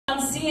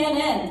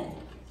CNN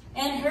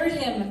and heard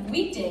him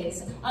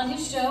weekdays on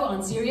his show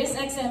on Sirius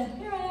XM.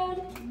 Here I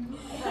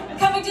am.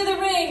 Coming to the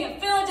ring,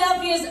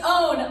 Philadelphia's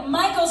own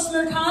Michael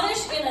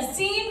Smerconish in a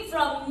scene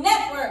from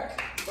Network.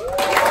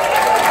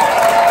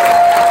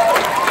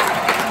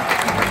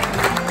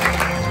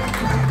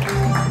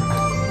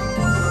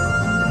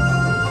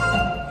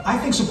 I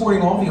think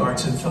supporting all the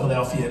arts in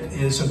Philadelphia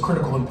is of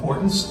critical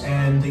importance,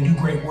 and they do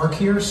great work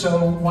here,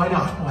 so why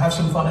not? We'll have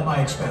some fun at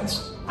my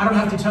expense. I don't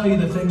have to tell you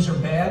that things are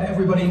bad.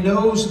 Everybody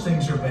knows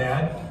things are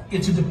bad.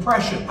 It's a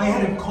depression. I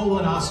had a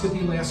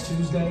colonoscopy last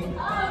Tuesday.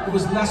 It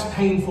was less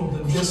painful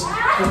than this,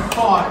 the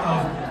thought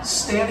of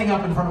standing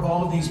up in front of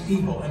all of these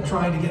people and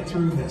trying to get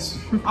through this.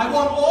 I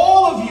want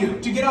all of you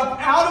to get up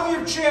out of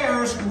your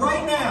chairs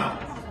right now.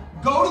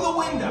 Go to the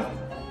window.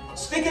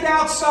 Stick it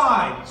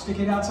outside. Stick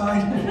it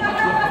outside?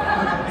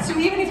 So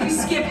even if you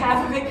skip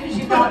half of it because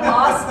you got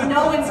lost,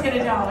 no one's going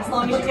to know as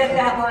long as you get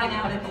that line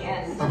out at the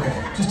end.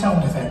 Okay, just tell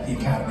them to thank the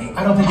Academy.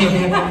 I don't think there'll be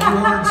any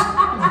awards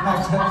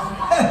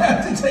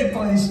have to take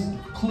place.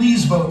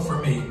 Please vote for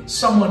me.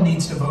 Someone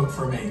needs to vote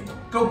for me.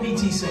 Go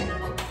PTC.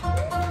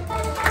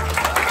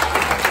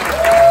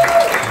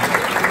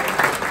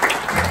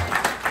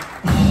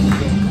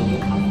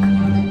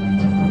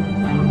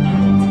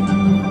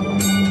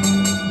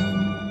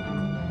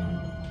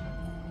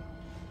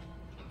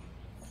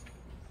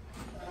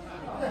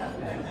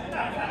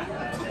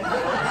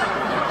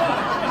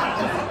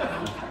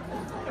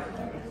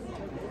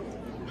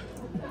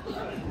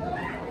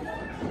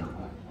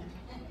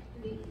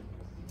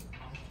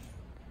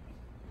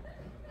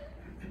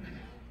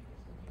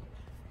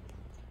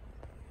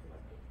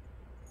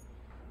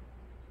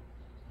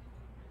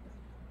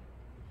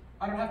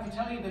 I don't have to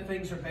tell you that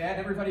things are bad.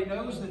 Everybody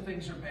knows that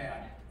things are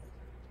bad.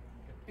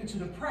 It's a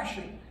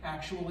depression,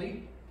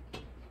 actually.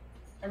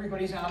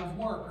 Everybody's out of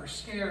work or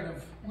scared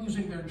of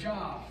losing their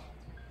job.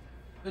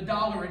 The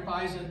dollar, it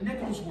buys a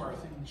nickel's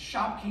worth, and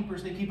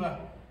shopkeepers, they keep a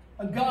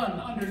gun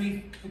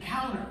underneath the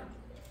counter.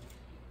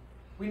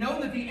 We know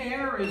that the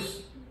air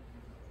is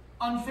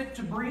unfit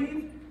to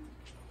breathe.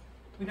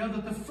 We know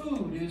that the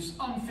food is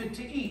unfit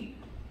to eat.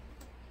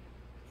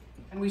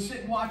 And we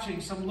sit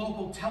watching some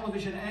local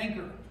television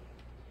anchor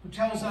who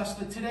tells us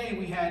that today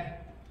we had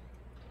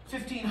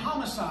 15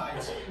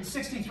 homicides and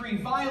 63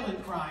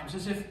 violent crimes,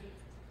 as if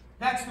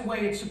that's the way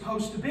it's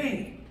supposed to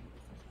be.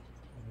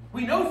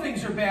 We know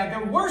things are bad.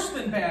 They're worse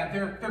than bad.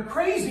 They're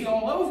crazy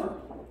all over.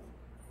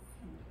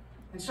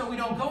 And so we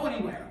don't go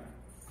anywhere.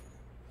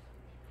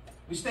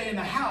 We stay in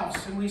the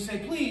house and we say,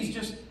 please,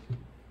 just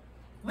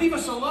leave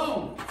us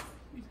alone.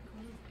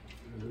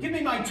 Give me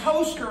my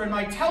toaster and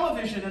my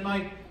television and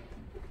my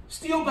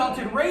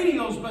steel-belted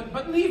radios,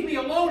 but leave me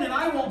alone and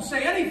I won't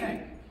say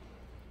anything.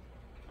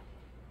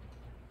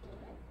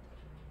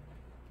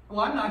 Well,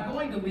 I'm not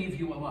going to leave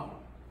you alone.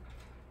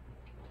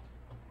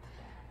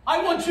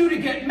 I want you to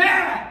get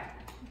mad.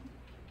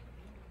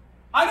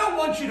 I don't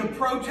want you to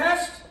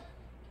protest.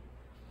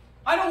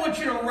 I don't want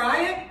you to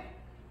riot.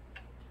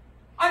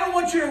 I don't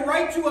want you to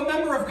write to a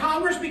member of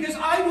Congress because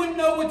I wouldn't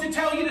know what to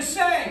tell you to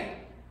say.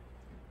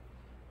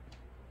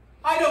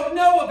 I don't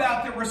know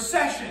about the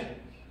recession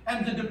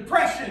and the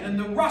depression and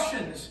the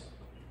Russians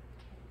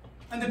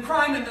and the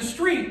crime in the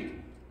street.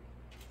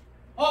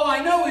 All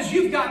I know is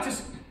you've got to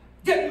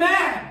get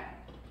mad.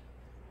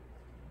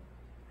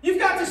 You've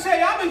got to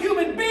say, I'm a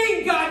human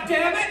being,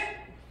 goddammit.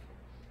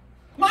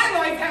 My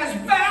life has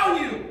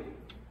value.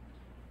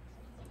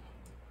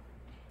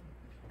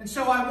 And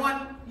so I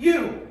want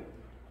you.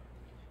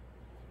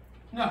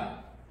 No.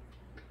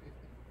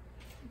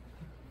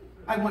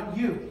 I want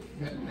you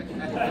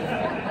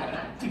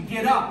to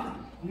get up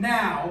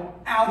now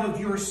out of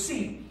your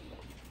seat.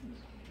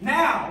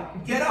 Now,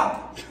 get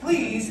up,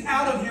 please,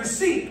 out of your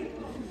seat.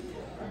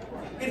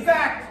 In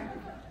fact,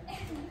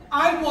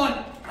 I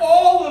want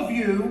all of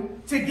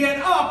you to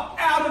get up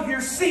out of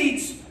your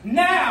seats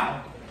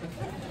now.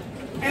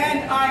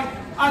 And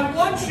I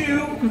want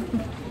you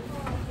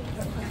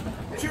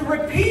to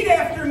repeat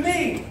after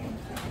me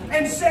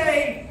and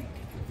say,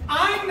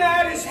 I'm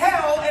mad as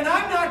hell and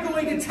I'm not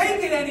going to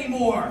take it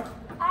anymore.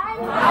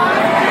 I'm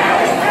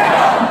mad as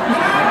hell and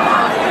I'm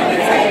not going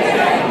to take it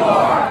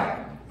anymore.